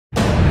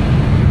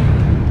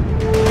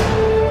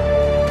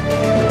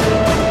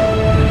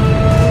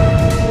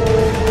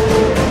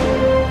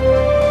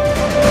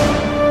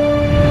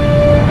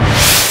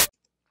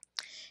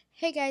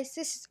guys,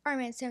 this is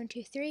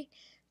Rman723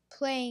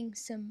 playing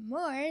some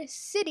more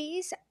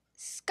Cities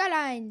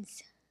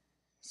Skylines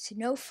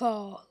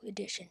Snowfall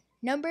Edition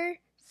number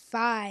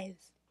 5.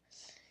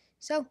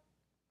 So,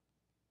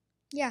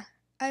 yeah,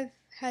 I've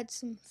had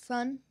some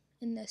fun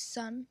in the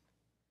sun.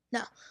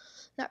 No,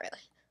 not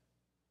really.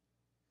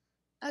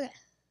 Okay,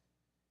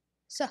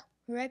 so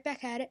we're right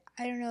back at it.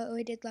 I don't know what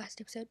we did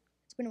last episode.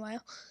 It's been a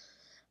while.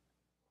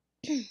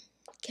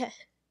 Okay,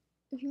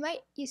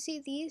 you see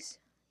these?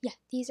 Yeah,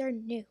 these are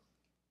new.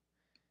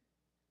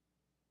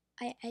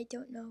 I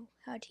don't know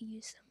how to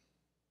use them.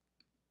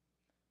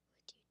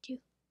 What do you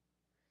do?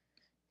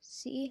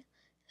 See,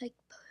 like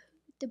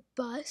the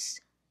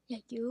bus. Yeah.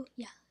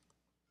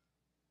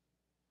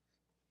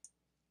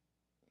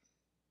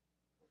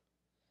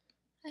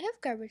 I have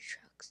garbage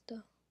trucks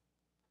though.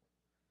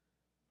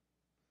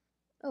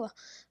 Oh well.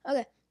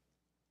 Okay.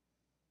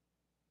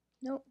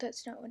 No,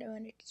 that's not what I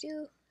wanted to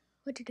do.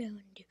 What did I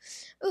want to do?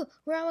 Oh,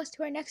 we're almost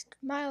to our next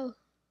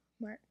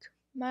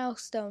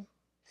milestone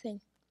thing.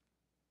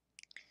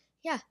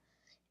 Yeah,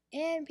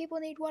 and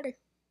people need water.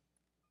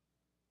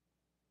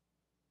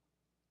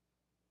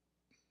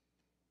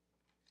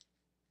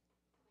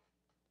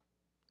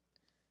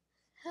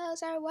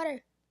 How's our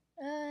water?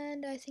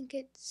 And I think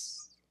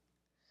it's...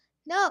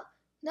 No!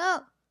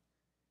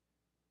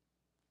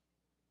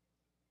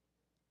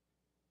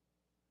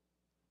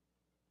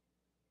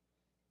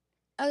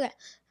 Okay.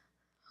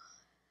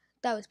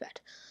 That was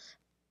bad.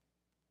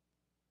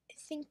 I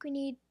think we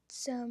need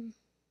some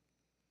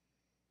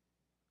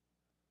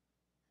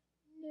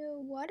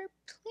new water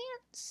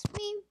plants,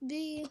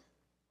 maybe.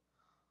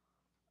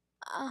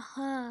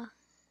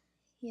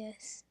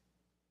 Yes.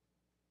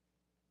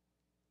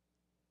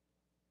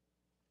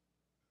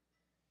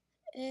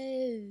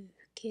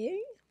 Okay.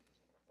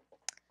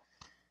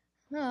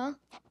 Well,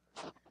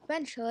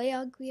 eventually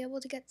I'll be able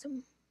to get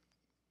some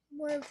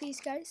more of these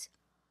guys.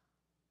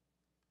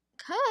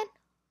 Come on.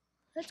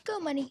 Let's go,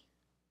 money.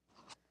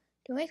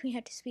 Don't make me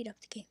have to speed up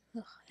the game.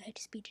 Ugh, I had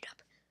to speed it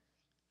up.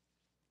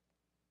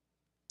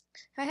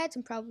 I had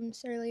some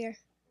problems earlier.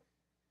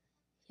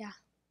 Yeah.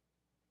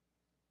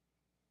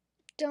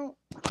 Don't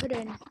put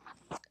in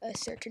a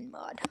certain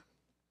mod.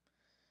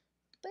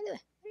 By the way,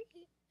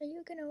 are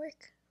you gonna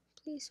work?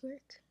 Please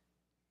work.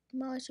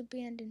 Demolish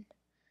abandoned.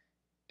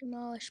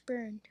 Demolish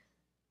burned.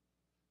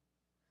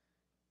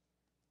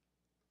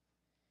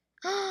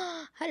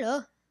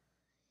 Hello.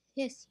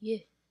 Yes,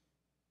 you.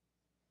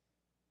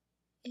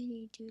 I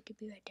need you to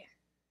be right there.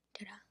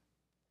 Ta-da.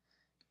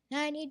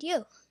 Now I need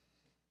you.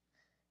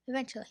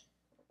 Eventually.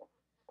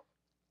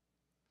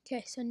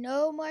 Okay, so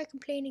no more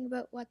complaining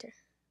about water.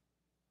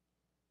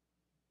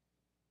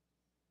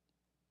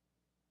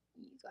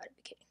 You gotta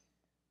be kidding.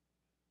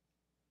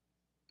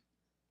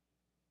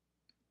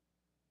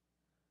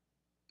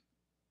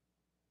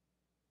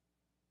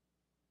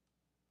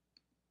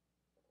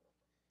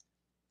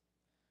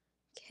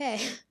 Okay.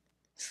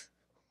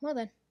 Well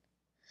then.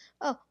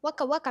 Oh,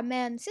 Waka Waka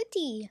Man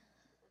City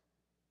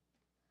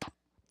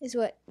is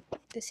what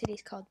the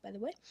city's called, by the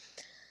way.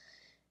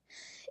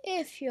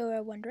 If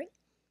you're wondering.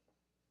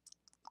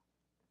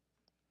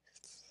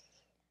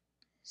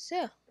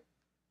 So.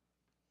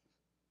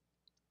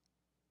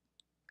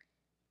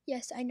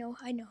 Yes, I know.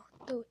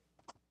 The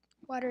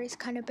water is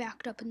kind of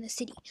backed up in the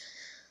city.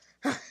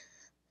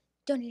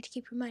 Don't need to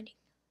keep reminding.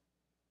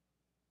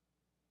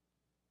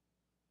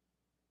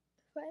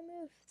 If I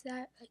move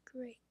that, like,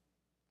 right.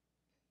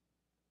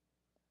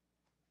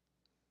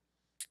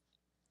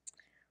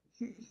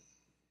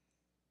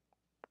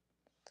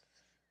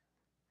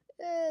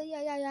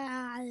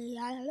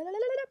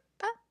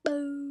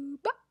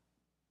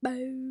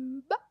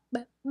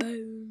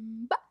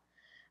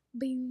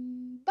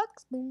 Boom,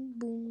 box, boom,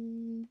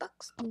 boom,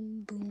 box,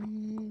 boom,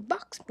 boom,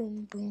 box,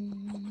 boom,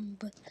 boom,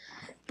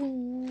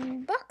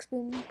 boom, box,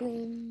 boom,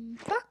 boom,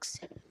 box,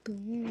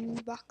 boom,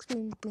 box,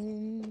 boom,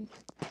 boom.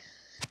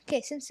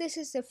 Okay, since this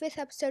is the 5th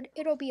episode,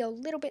 it'll be a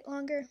little bit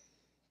longer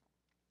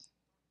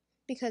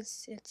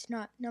because it's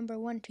not number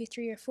 1, 2,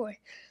 3, or 4.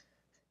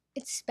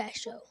 It's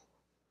special.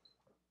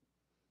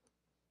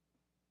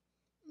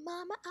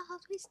 Mama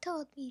always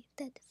told me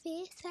that the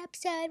 5th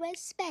episode was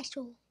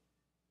special.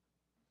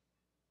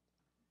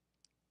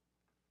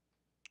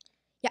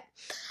 Yeah.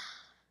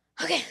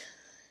 Okay.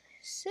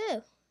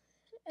 So,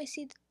 I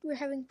see that we're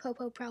having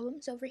popo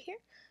problems over here.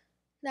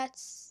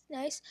 That's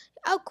nice.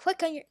 Oh,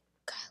 quick on your...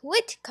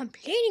 Quit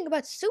complaining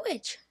about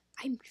sewage.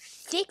 I'm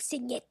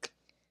fixing it.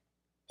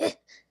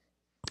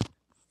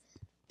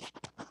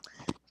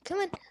 Come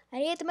on, I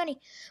need the money.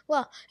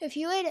 Well, if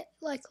you would,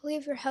 like,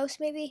 leave your house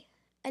maybe,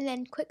 and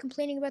then quit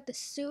complaining about the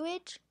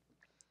sewage,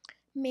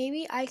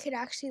 maybe I could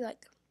actually,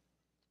 like,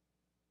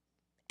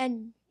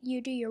 and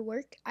you do your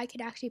work, I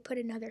could actually put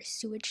another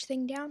sewage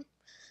thing down.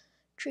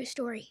 True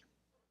story.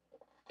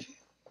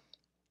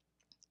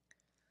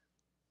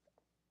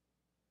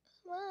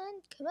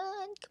 Come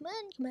on.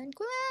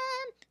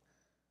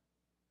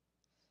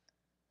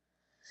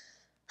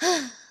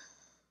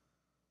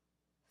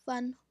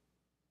 Fun.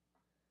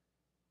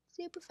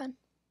 Super fun.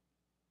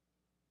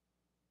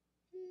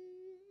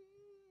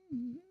 Are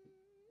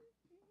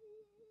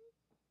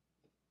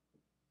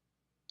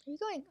you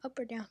going up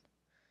or down?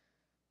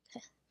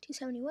 Okay.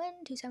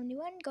 271,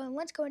 271, going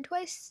once, going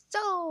twice,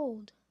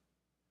 sold!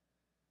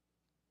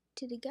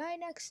 To the guy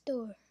next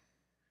door.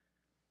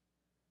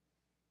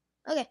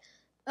 Okay.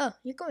 Oh,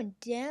 you're going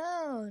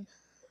down.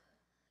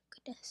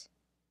 Goodness.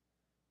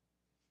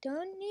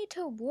 Don't need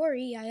to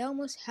worry, I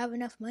almost have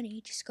enough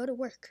money. Just go to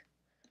work.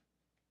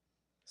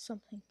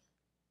 Something.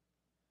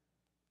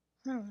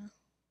 I don't know.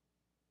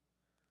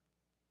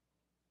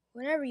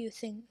 Whatever you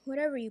think,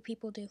 whatever you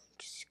people do,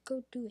 just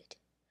go do it.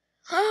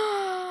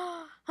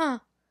 Huh.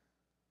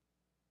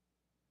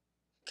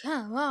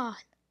 Come on.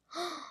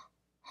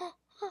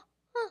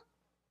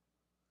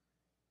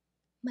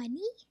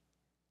 Money?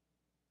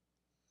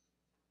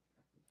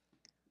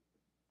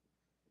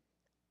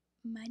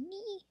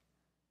 Money?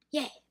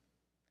 Yay.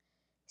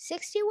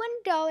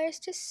 $61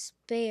 to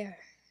spare.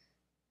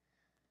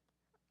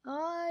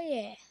 Oh,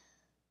 yeah.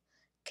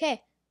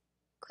 Okay.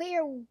 Quit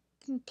your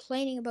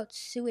complaining about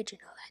sewage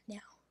and all that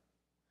now.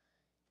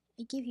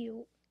 I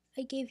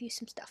gave you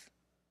some stuff.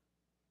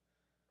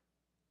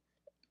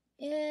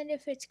 And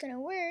if it's gonna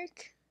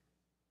work...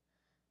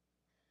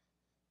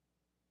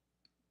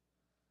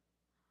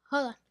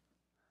 Hold on.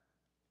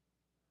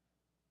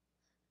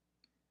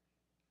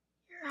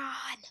 You're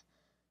on.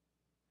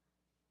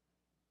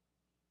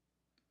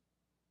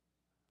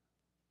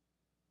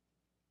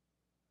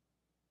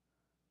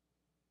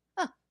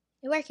 Oh,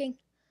 it's working.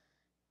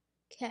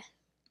 Okay.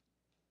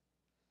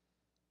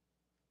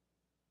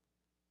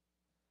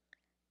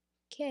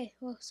 Okay,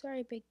 well,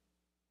 sorry, big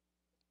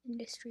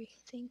industry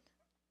thing.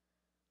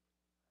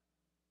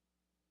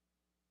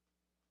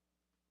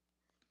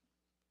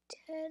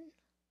 10.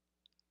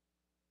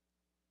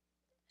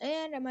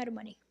 And I'm out of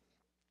money.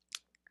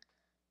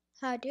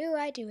 How do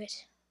I do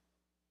it?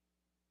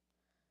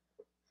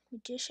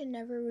 Magician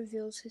never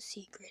reveals his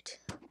secret.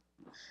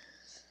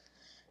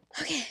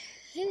 Okay.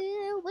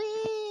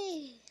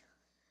 Away.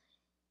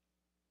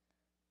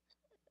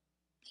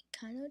 I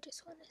kind of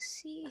just want to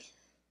see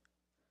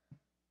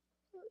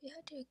what we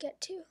had to get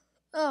to.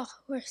 Oh,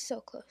 we're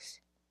so close.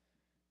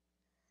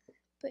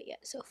 But yeah,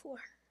 so far.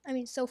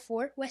 So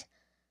far. What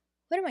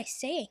am I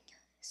saying?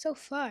 So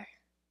far.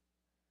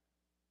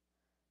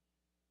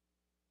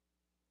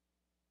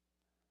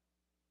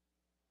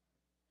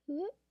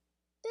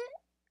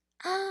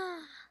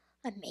 Ah,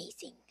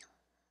 amazing.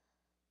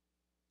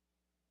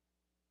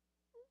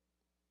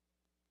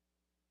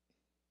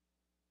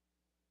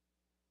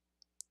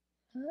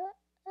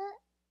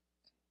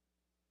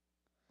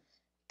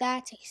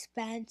 That's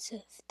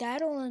expensive.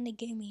 That'll only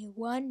give me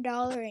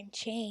 $1 and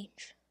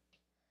change.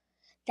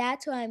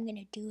 That's why I'm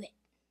gonna do it.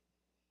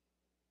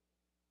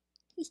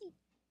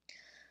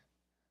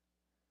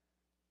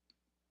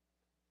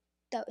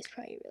 That was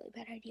probably a really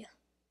bad idea.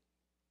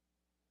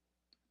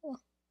 Oh,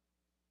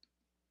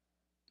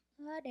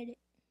 I did it.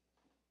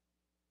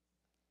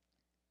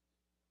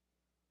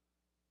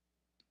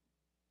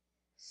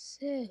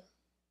 So,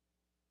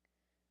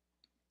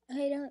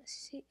 I don't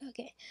see.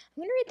 Okay,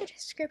 I'm gonna read the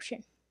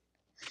description.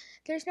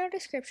 There's no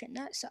description.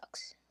 That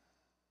sucks.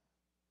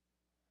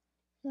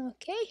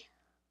 Okay.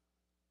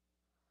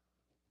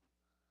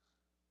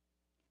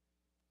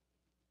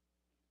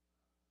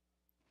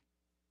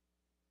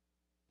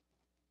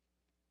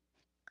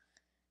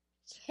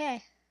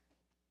 Okay.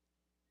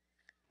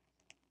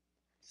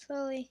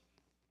 Slowly.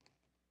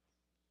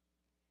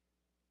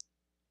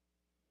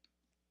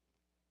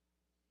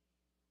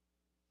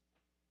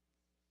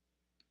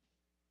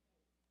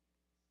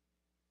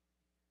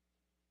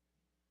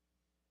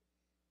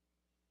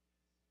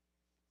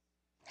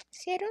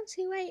 See, I don't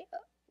see why.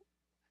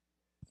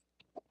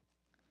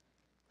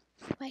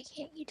 Why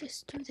can't you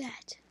just do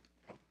that?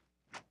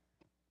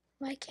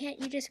 Why can't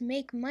you just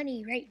make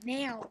money right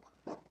now?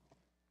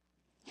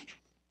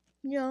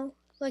 You know,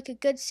 like a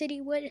good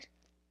city would.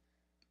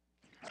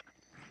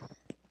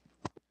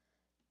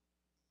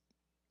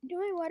 Do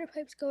my water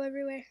pipes go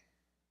everywhere?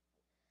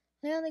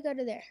 They only go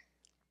to there.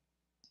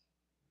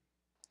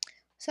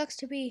 Sucks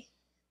to be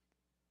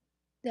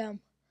them.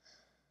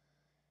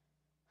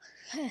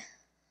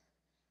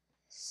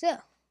 So.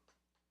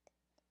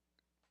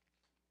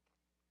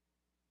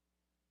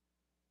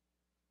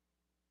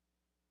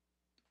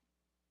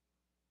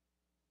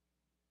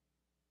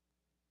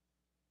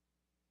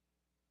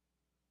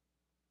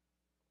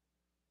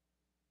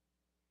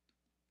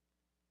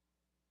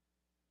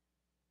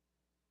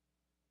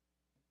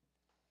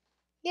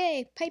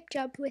 Yay, pipe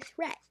job with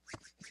rat.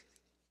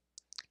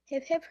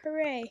 Hip hip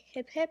hooray,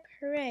 hip hip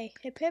hooray,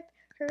 hip hip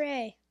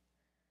hooray.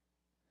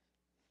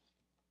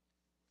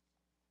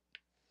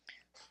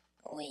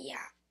 Oh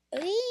yeah.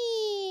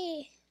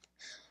 Eee.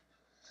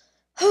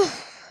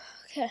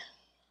 Okay.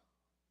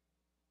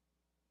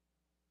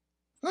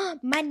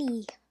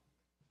 Money.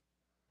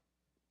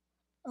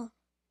 Oh.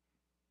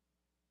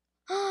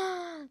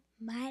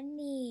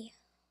 Money.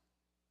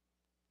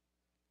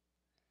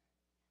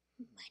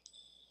 Money.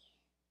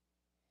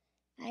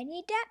 I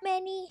need that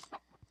many.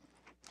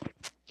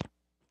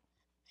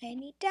 I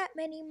need that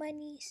many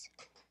monies.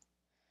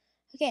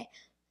 Okay,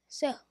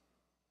 so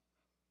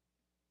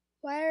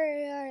why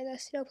are the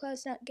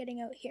snowplows not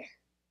getting out here?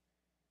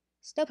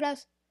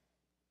 Snowplows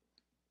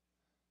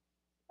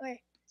or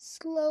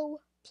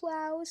slow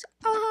plows?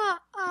 Aha!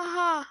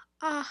 Aha!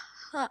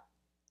 Aha!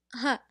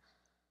 Aha!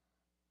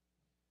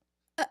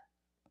 Uh,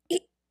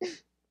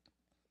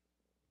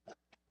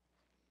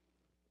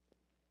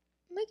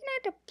 I'm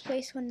gonna have to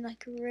place one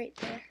like right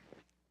there.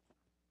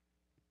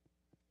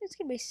 It's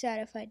gonna be sad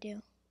if I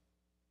do.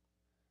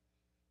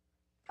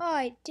 Oh,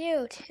 I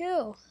do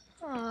too.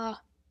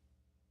 Aw.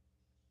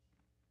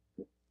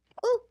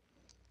 Oh,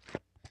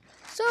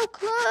 so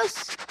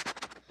close,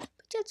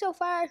 but yet so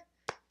far.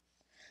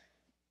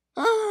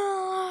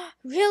 Ah,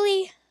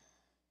 really?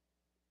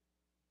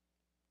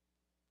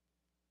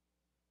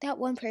 That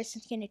one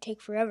person's gonna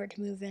take forever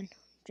to move in.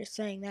 Just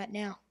saying that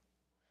now.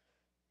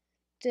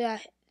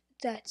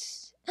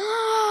 That's.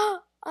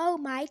 Oh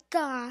my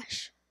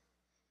gosh.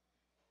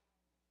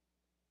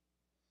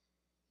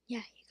 Yeah,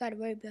 you gotta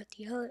worry about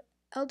the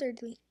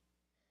elderly.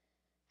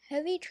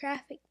 Heavy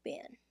traffic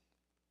ban.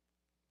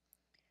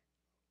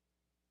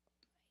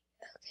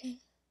 Okay.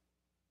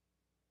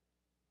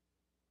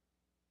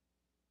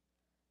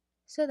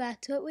 So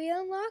that's what we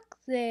unlock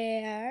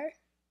there.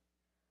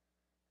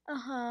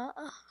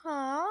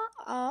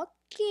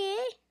 Okay.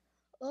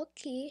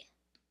 Okay.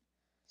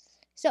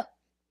 So,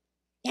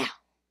 now,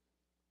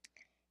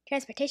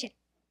 transportation.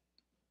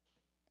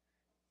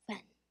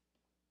 Fun.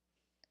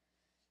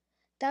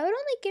 That would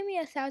only give me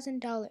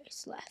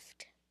 $1,000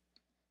 left.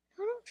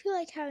 I don't feel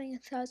like having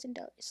 $1,000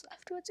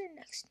 left. What's our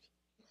next?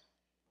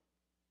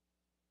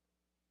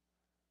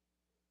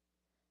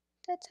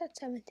 That's at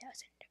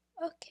 7,000.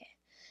 Okay.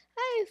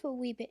 I have a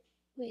wee bit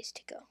ways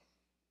to go.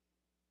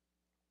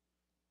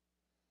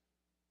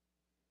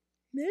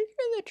 Make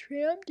sure the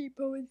tram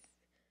depot is.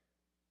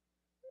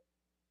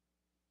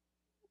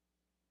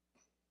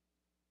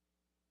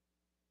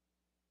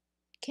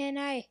 Can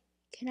I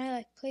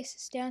like place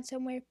this down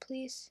somewhere,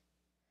 please?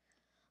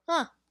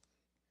 Huh.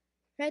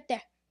 Right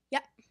there.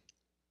 Yep.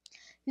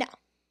 Now,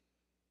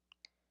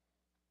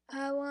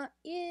 I want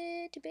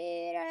you to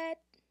be right.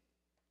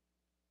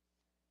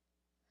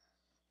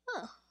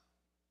 Oh.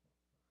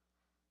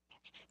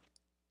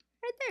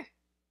 Right there.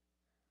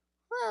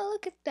 Wow,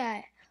 look at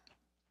that.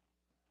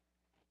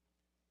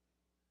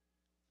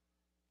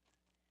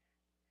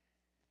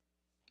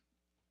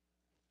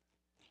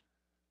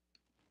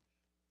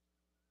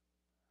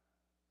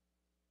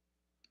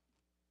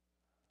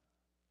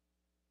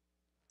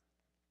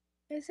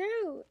 Is there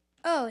a...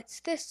 Oh, it's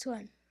this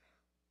one.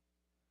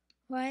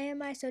 Why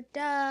am I so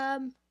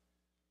dumb?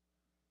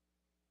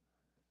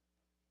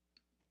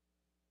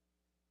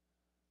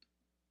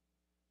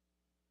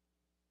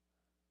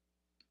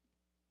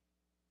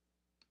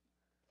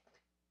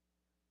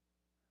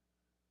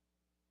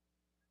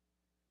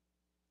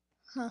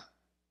 Huh.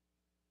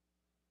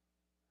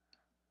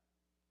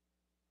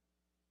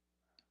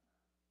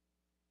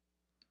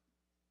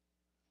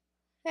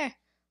 There.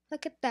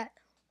 Look at that.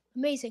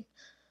 Amazing.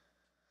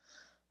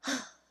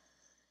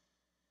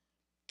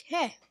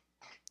 Okay.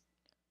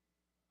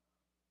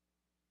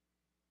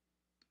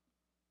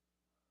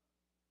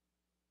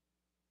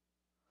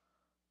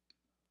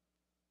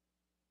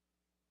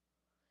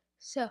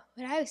 So,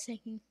 what I was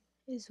thinking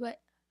is what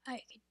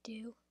I could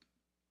do.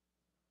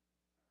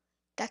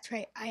 That's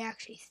right, I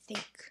actually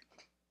think.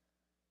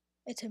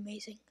 It's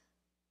amazing.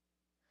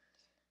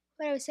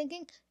 What I was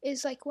thinking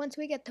is like once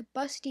we get the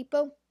bus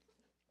depot,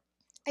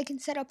 I can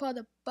set up all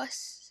the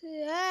bus.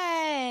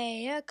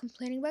 Hey, yeah,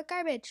 complaining about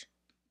garbage.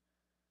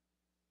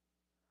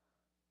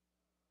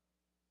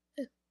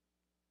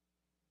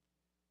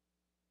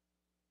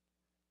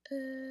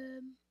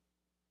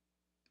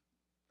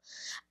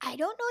 I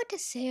don't know what to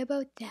say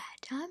about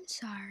that. I'm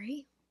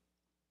sorry.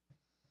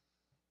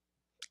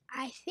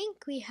 I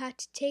think we had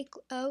to take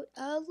out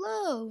a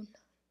loan.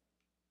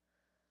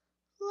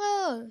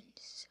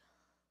 Loans.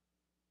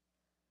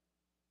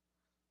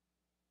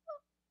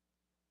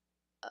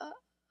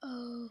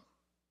 Uh-oh.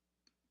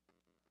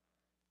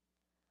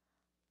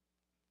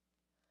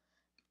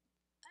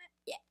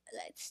 Yeah,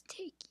 let's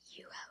take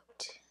you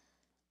out.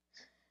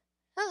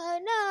 Oh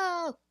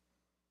no!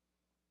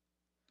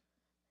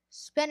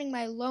 Spending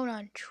my loan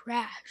on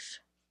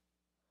trash.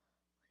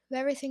 Of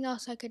everything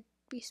else I could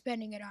be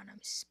spending it on, I'm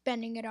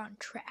spending it on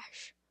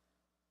trash.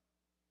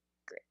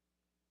 Great.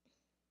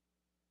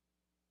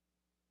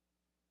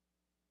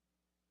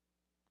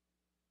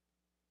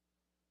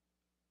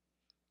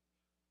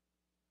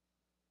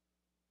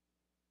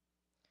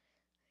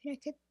 I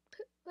could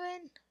put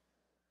one.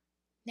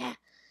 Nah,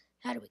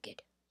 that'll be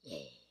good.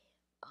 Yeah,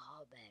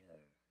 all better.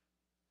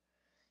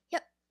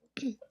 Yep,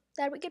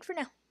 that'll be good for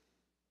now.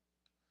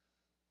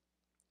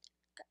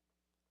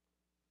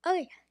 Oh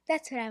yeah,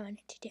 that's what I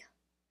wanted to do.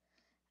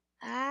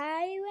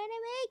 I want to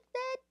make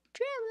the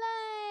tram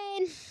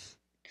line.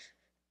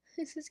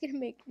 This is gonna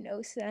make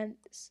no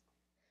sense.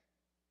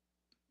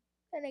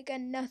 And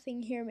again,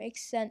 nothing here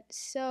makes sense,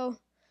 so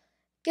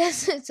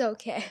guess it's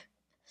okay.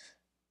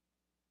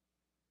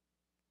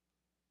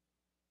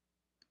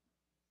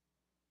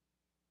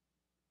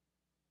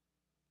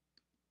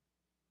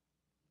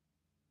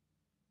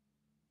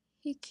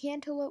 You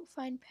cantaloupe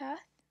find path.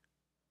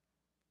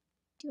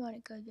 Do you want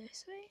to go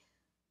this way?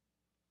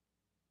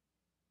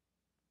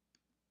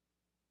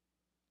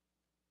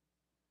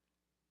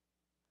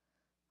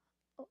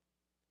 Oh,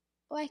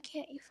 why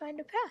can't you find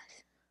a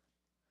path?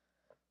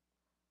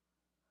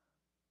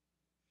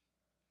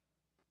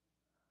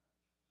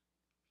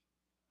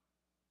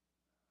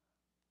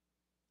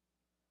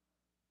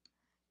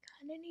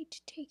 I need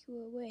to take you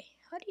away.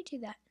 How do you do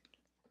that?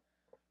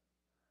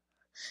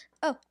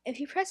 Oh, if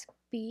you press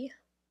B,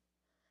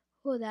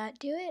 will that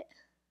do it?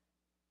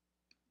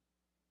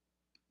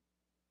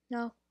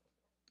 No.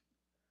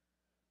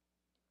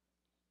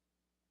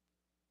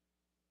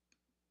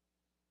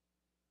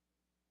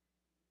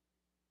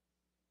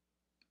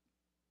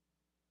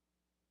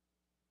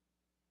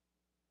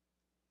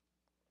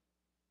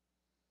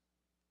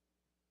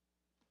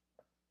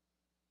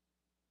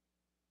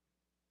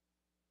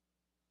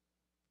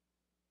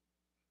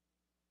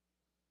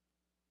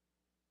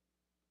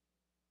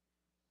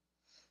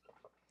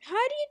 How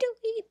do you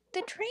delete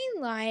the train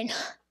line?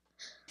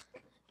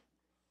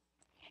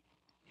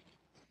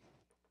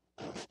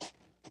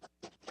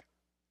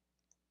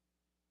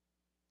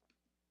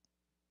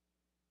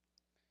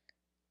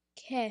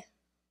 Okay.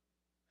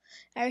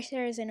 I wish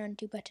there was an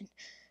undo button,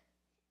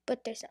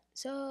 but there's not.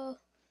 So,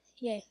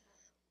 yay.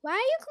 Why are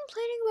you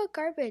complaining about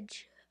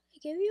garbage? I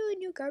gave you a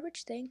new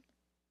garbage thing.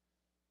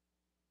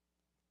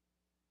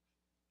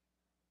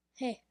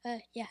 Hey,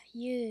 yeah,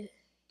 you.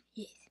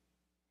 Yes.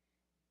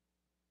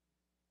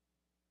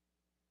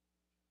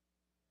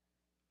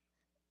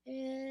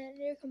 And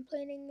you're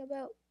complaining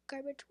about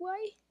garbage.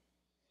 Why?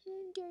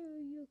 And are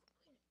you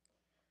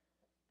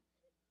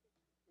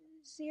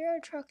complaining? 0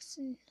 trucks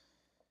and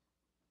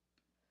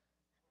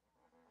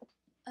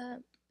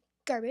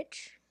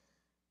garbage.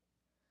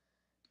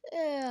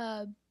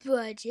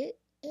 Budget.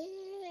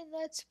 And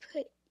let's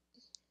put.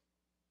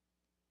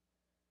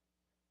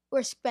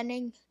 We're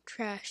spending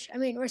trash. I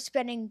mean, we're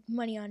spending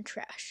money on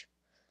trash.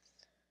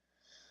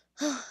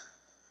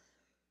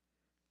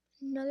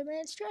 Another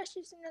man's trash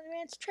is another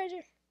man's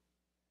treasure.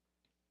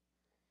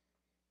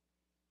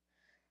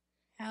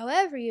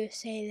 However you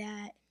say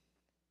that.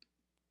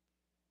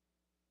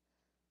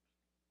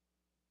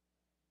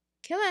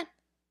 Come on.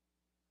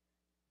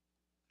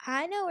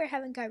 I know we're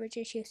having garbage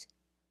issues.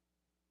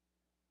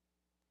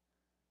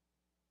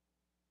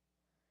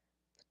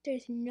 But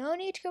there's no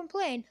need to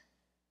complain.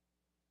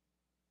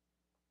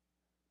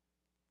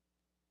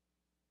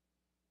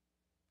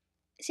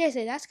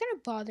 Seriously, that's gonna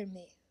bother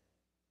me.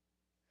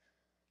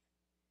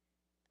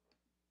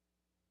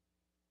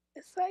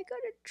 If I go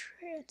to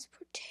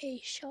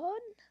transportation,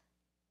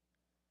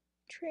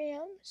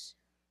 trams.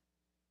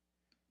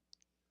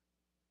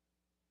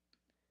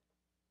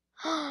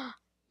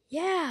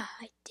 Yeah,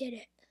 I did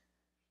it.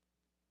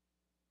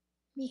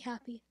 Me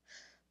happy.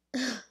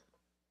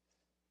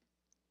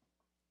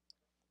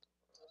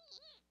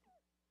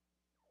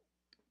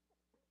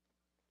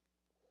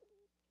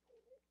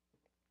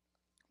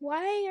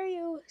 Why are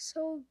you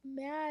so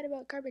mad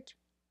about garbage?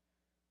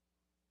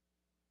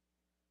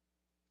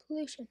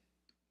 Pollution.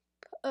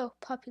 Oh,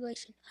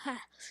 population. Ha.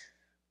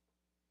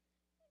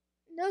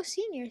 No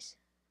seniors.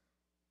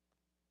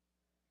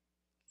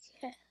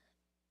 Okay.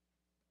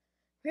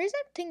 Where's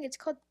that thing? It's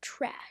called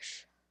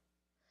trash.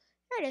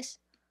 There it is.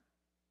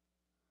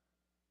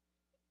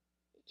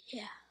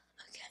 Yeah.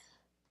 Okay.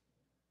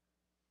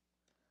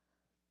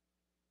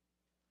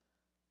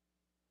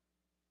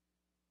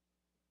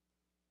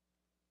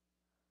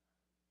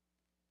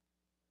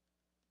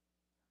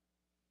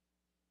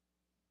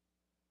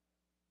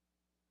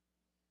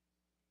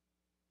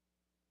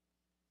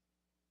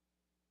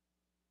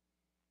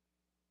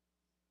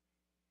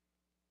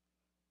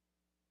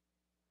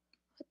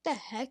 What the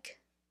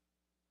heck?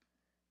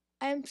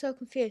 I'm so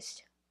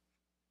confused.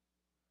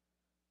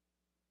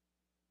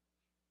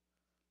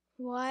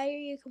 Why are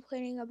you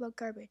complaining about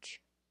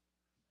garbage?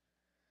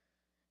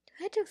 Do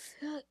I have to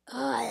feel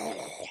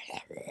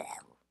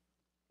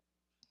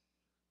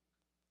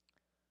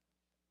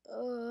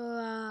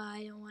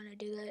I don't want to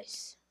do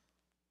this.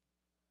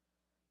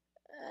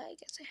 I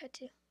guess I had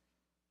to.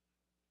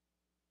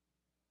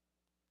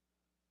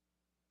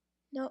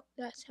 Nope,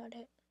 that's not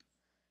it.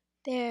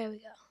 There we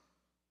go.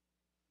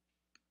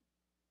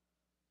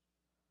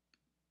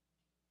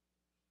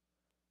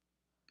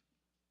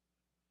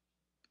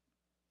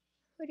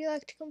 Would you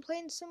like to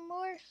complain some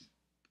more?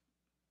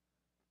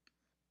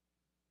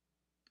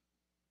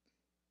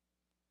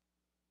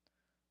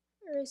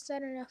 Or is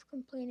that enough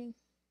complaining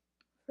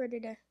for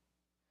today?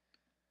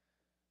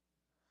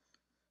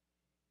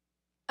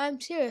 I'm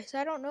serious.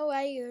 I don't know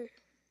why you're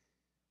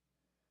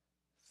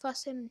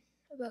fussing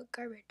about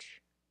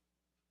garbage.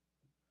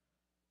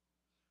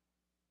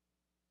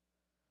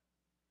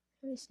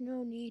 There's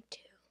no need to.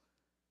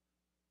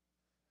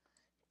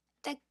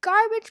 The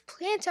garbage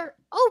plants are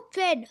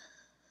open!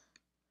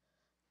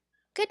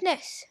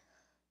 Goodness.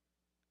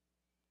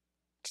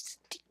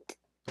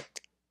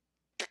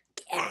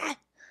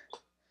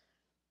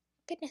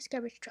 Goodness,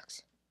 garbage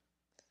trucks.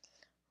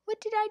 What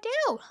did I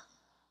do?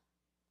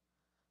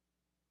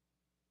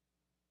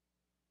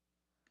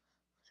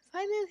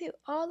 I move you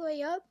all the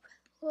way up,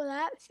 will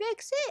that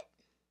fix it?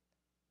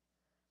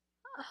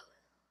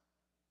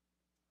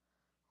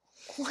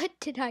 What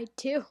did I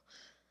do?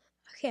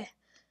 Okay,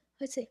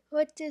 let's see.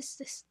 What is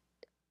this?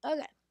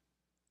 Okay.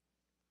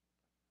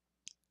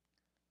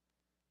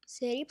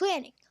 City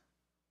planning.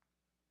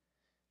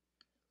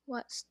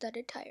 Want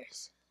studded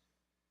tires.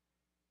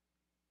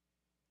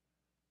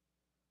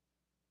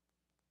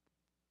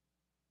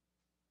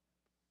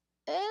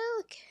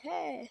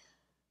 Okay.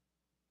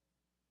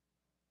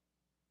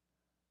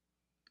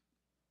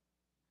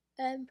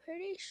 I'm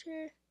pretty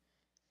sure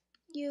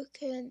you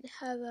can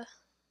have a...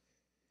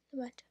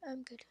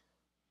 I'm good.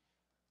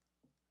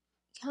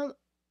 Come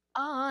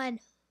on.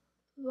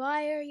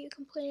 Why are you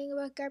complaining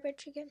about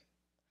garbage again?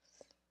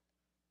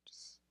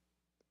 Just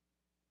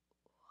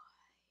why?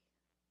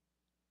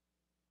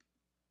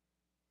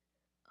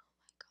 Oh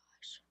my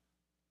gosh.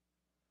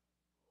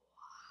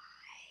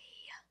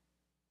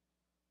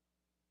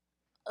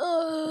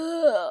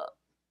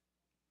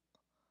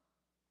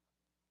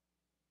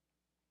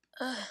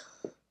 Why? Are you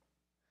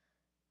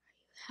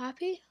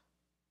happy?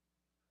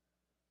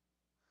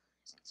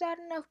 Is that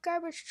enough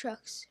garbage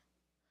trucks?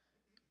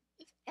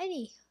 If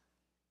any.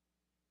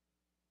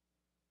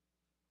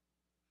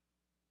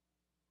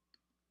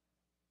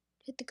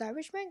 Did the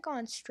garbage man go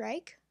on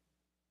strike?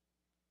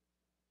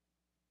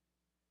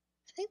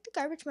 I think the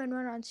garbage man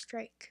went on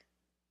strike.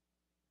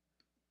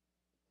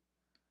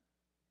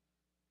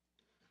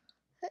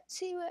 Let's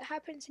see what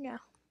happens now.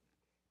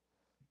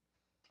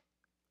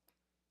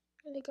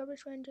 Are the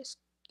garbage man just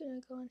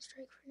gonna go on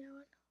strike from now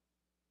on?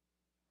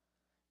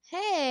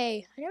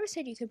 Hey, I never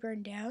said you could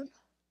burn down.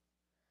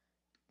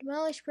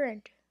 Demolish,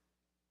 burned.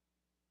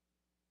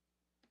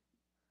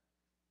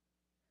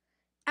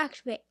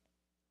 Activate.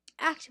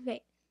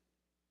 Activate.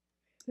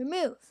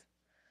 Remove.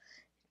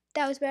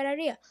 That was a bad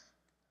idea.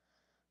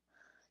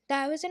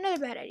 That was another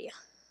bad idea.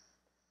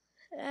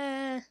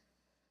 There.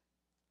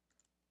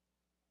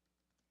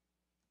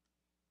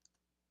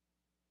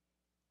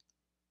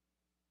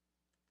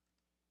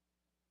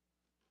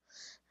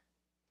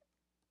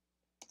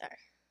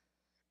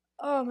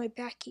 Oh, my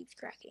back keeps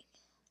cracking.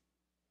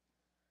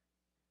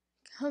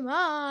 Come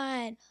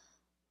on.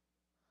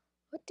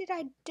 What did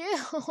I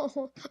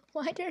do?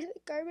 Why did the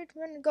garbage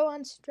man go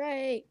on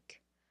strike?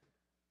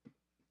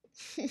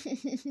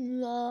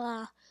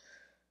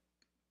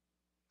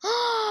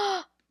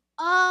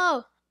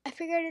 Oh, I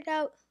figured it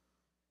out.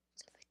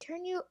 So if I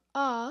turn you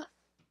off,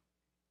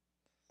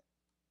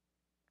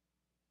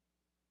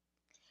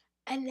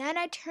 and then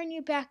I turn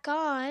you back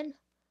on,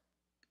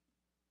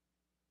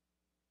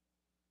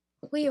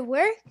 will it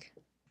work?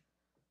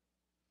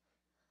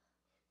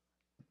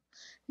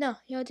 No,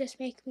 you'll just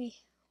make me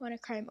want to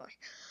cry more.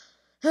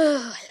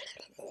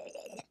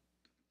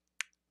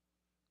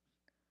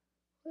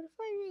 What if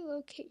I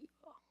relocate you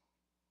all?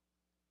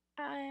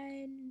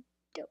 I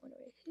don't want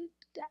to do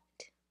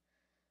that.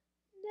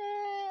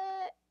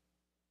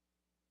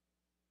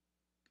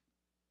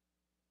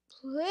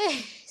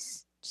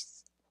 Please,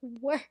 just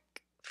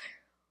work.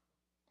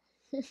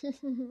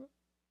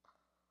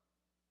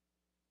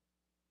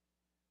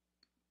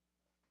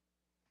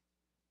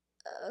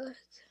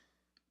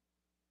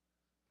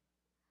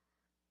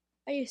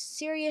 Are you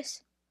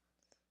serious?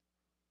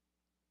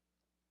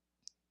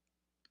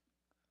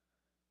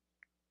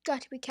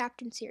 Got to be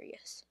Captain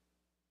Serious.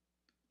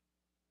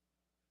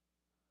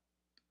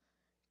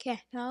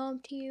 Okay, now I'll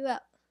tee you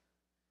up.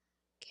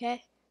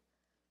 Okay.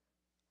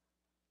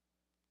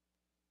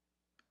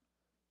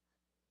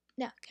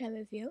 Now, can I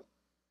move you?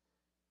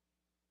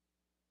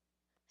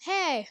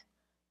 Hey,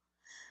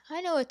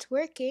 I know it's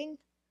working.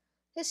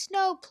 The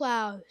snow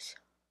plows.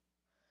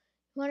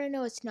 You want to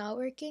know what's not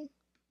working?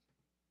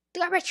 The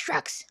garbage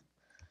trucks.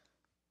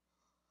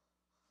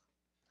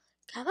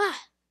 Come on.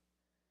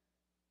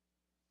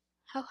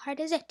 How hard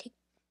is it to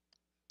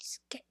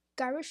get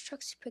garbage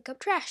trucks to pick up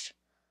trash?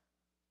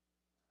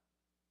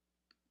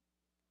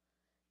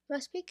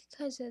 Must be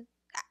because of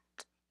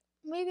that.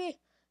 Maybe if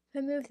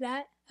I move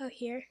that out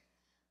here.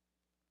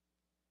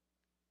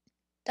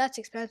 That's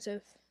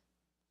expensive.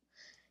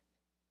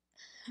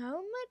 How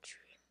much?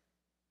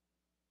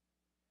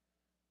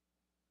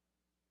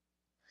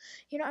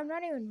 You know, I'm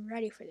not even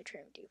ready for the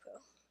tram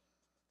depot.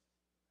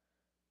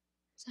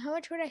 So how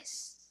much would I...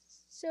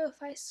 So if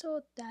I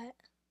sold that...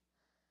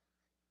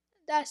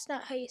 That's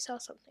not how you sell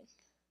something.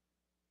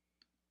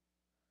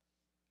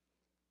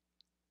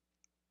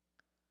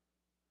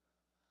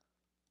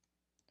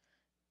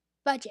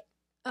 Budget.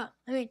 Oh,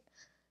 I mean...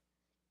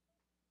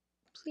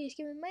 Please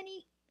give me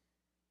money.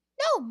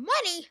 No,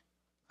 money?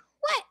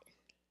 What?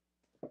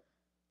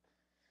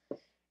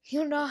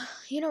 You know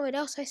what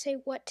else I say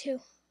what to?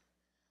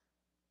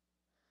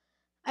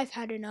 I've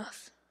had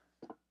enough.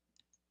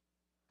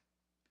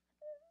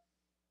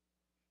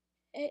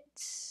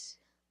 It's...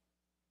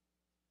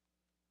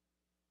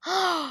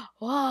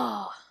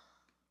 Wow.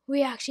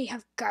 We actually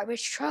have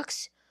garbage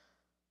trucks.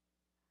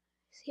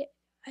 See,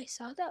 I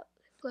saw that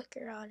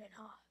flicker on and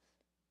off.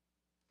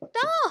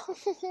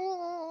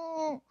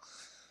 No!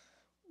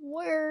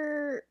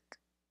 Work.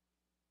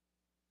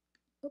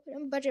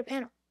 Open budget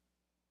panel.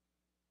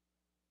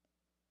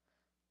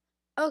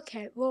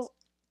 Okay, well,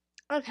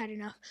 I've had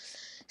enough.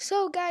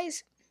 So,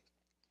 guys,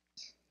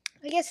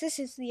 I guess this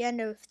is the end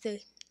of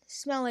the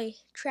smelly,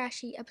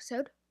 trashy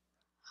episode.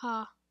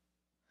 Ha.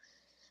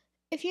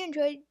 If you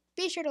enjoyed,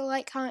 be sure to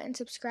like, comment, and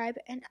subscribe,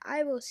 and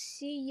I will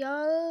see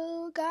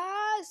y'all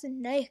guys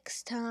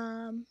next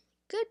time.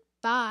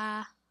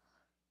 Goodbye.